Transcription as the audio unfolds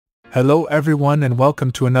Hello everyone and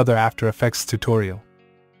welcome to another After Effects tutorial.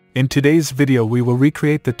 In today's video we will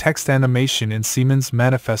recreate the text animation in Siemens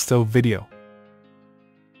Manifesto video.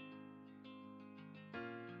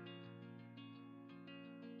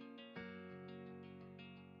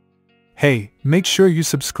 Hey, make sure you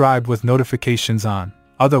subscribe with notifications on,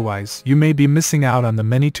 otherwise you may be missing out on the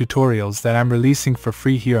many tutorials that I'm releasing for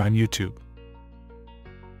free here on YouTube.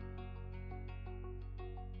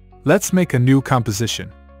 Let's make a new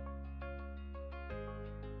composition.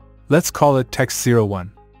 Let's call it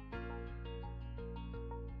Text01.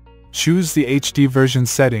 Choose the HD version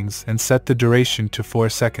settings and set the duration to 4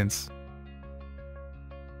 seconds.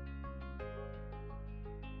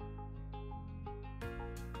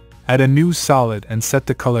 Add a new solid and set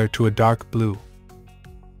the color to a dark blue.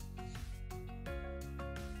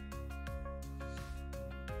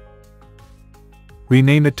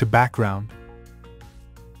 Rename it to background.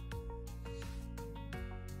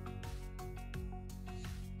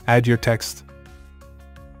 Add your text.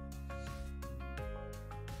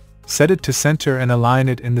 Set it to center and align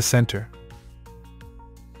it in the center.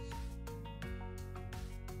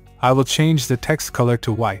 I will change the text color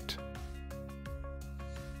to white.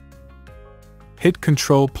 Hit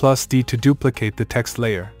Ctrl+D to duplicate the text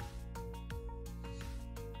layer.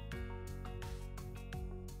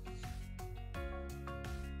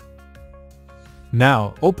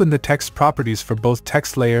 Now, open the text properties for both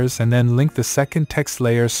text layers and then link the second text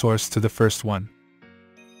layer source to the first one.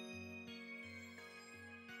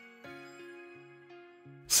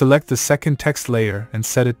 Select the second text layer and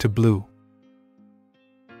set it to blue.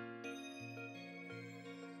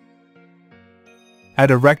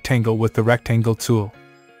 Add a rectangle with the rectangle tool.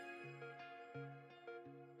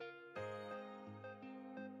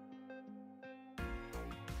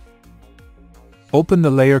 Open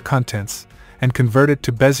the layer contents and convert it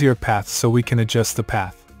to Bezier path so we can adjust the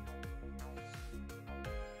path.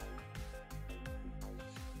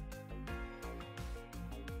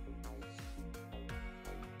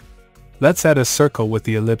 Let's add a circle with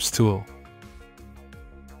the ellipse tool.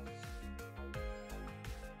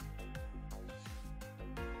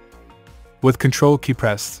 With Ctrl key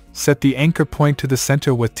pressed, set the anchor point to the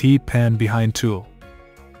center with T-Pan behind tool.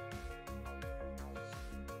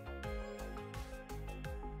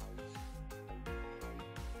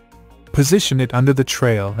 Position it under the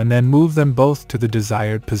trail and then move them both to the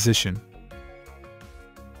desired position.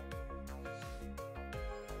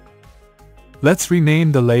 Let's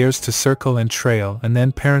rename the layers to circle and trail and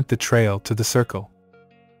then parent the trail to the circle.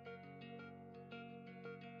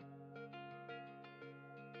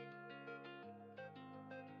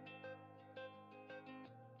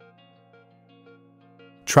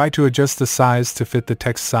 Try to adjust the size to fit the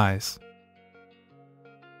text size.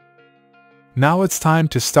 Now it's time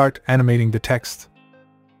to start animating the text.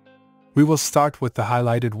 We will start with the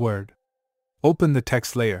highlighted word. Open the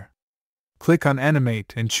text layer. Click on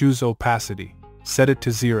Animate and choose Opacity. Set it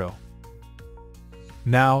to 0.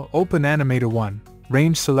 Now open Animator 1,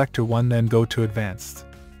 Range Selector 1, then go to Advanced.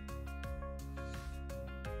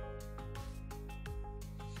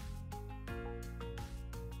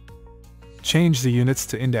 Change the units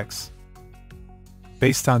to index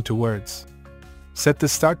based on to words. Set the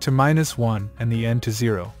start to -1 and the end to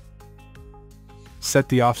 0. Set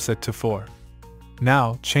the offset to 4.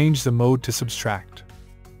 Now change the mode to subtract.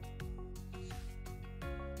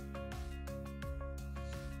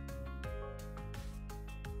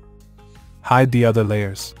 Hide the other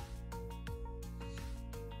layers.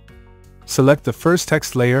 Select the first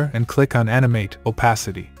text layer and click on Animate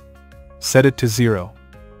Opacity. Set it to 0.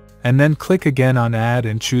 And then click again on Add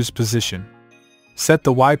and choose Position. Set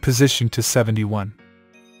the Y position to 71.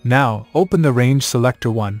 Now, open the Range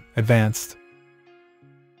Selector 1, Advanced.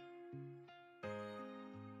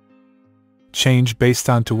 Change based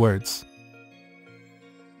on to words.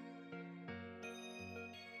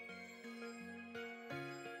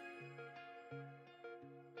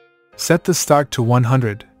 Set the start to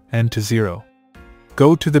 100, end to 0.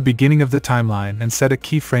 Go to the beginning of the timeline and set a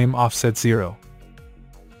keyframe offset 0.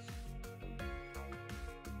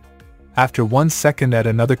 After 1 second, add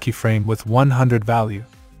another keyframe with 100 value.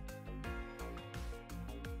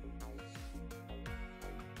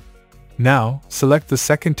 Now, select the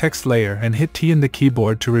second text layer and hit T in the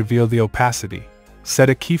keyboard to reveal the opacity. Set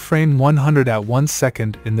a keyframe 100 at 1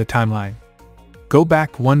 second in the timeline. Go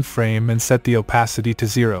back 1 frame and set the opacity to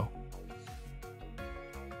 0.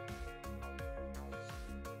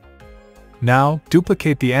 Now,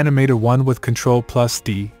 duplicate the Animator 1 with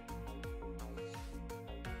Ctrl+D.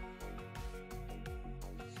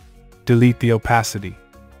 Delete the opacity.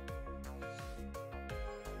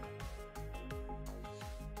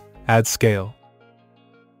 add scale.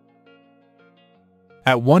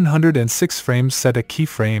 At 106 frames set a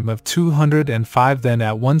keyframe of 205, then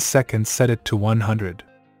at 1 second set it to 100.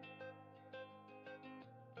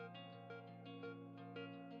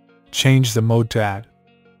 Change the mode to add.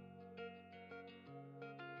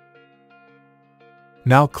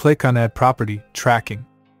 Now click on Add Property, Tracking.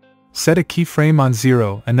 Set a keyframe on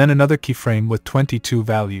 0 and then another keyframe with 22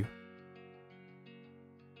 value.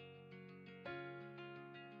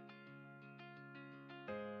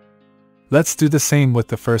 Let's do the same with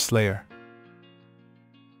the first layer.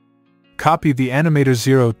 Copy the Animator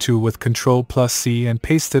 02 with Ctrl+C and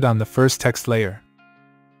paste it on the first text layer.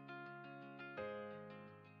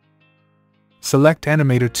 Select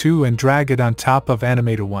Animator 2 and drag it on top of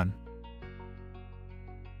Animator 1.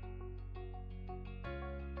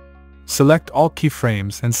 Select all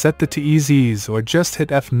keyframes and set the to ease or just hit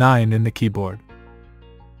F9 in the keyboard.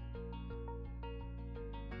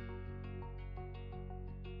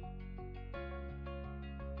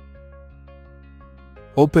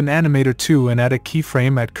 Open Animator 2 and add a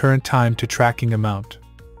keyframe at current time to tracking amount.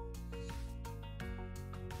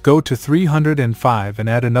 Go to 305 and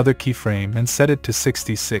add another keyframe and set it to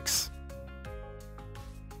 66.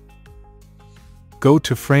 Go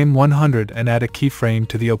to frame 100 and add a keyframe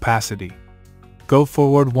to the opacity. Go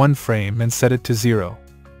forward 1 frame and set it to 0.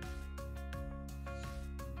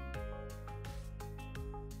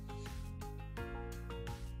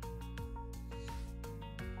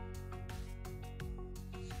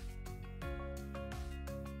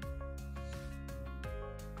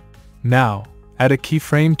 Now, add a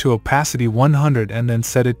keyframe to opacity 100 and then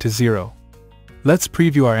set it to 0. Let's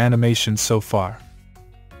preview our animation so far.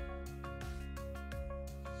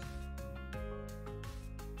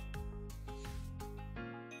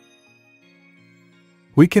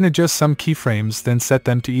 We can adjust some keyframes, then set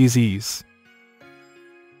them to ease.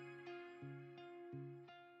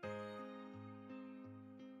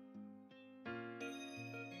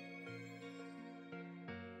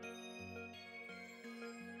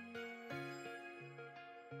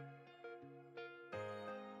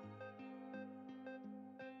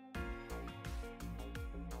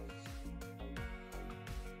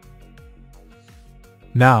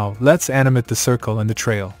 Now, let's animate the circle and the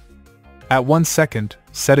trail. At 1 second,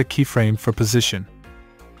 set a keyframe for position.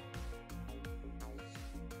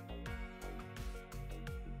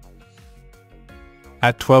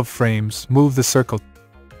 At 12 frames, move the circle.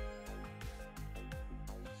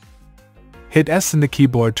 Hit S in the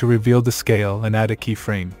keyboard to reveal the scale and add a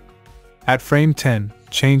keyframe. At frame 10,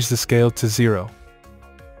 change the scale to 0.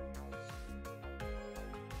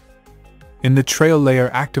 In the trail layer,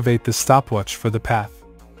 activate the stopwatch for the path.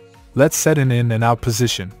 Let's set an in and out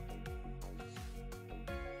position.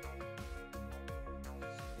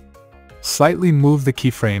 Slightly move the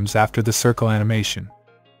keyframes after the circle animation.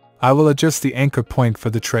 I will adjust the anchor point for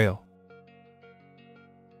the trail.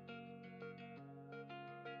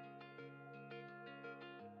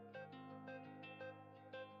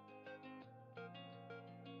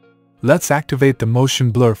 Let's activate the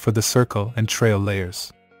motion blur for the circle and trail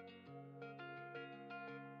layers.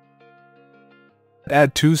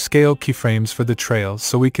 Add 2 scale keyframes for the trail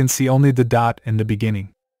so we can see only the dot in the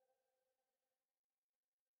beginning.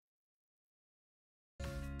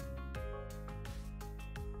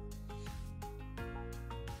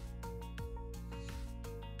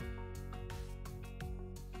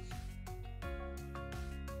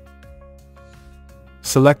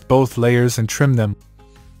 Select both layers and trim them.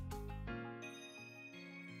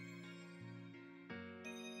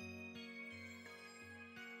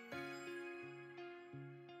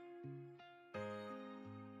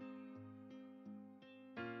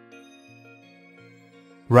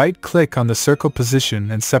 Right-click on the circle position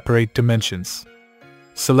and separate dimensions.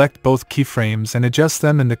 Select both keyframes and adjust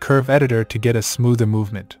them in the curve editor to get a smoother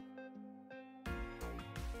movement.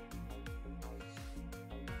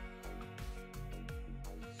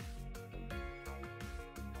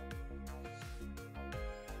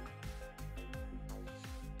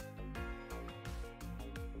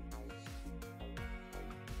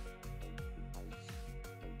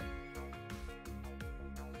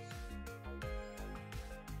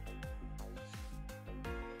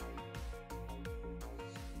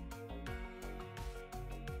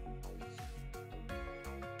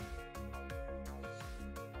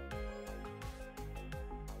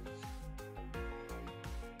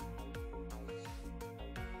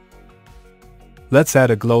 Let's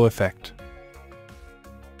add a glow effect.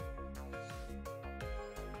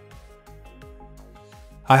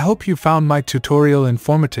 I hope you found my tutorial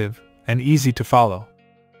informative and easy to follow.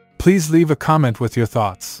 Please leave a comment with your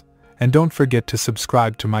thoughts, and don't forget to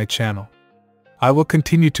subscribe to my channel. I will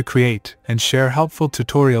continue to create and share helpful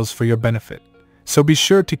tutorials for your benefit, so be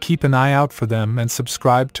sure to keep an eye out for them and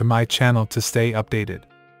subscribe to my channel to stay updated.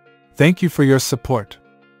 Thank you for your support.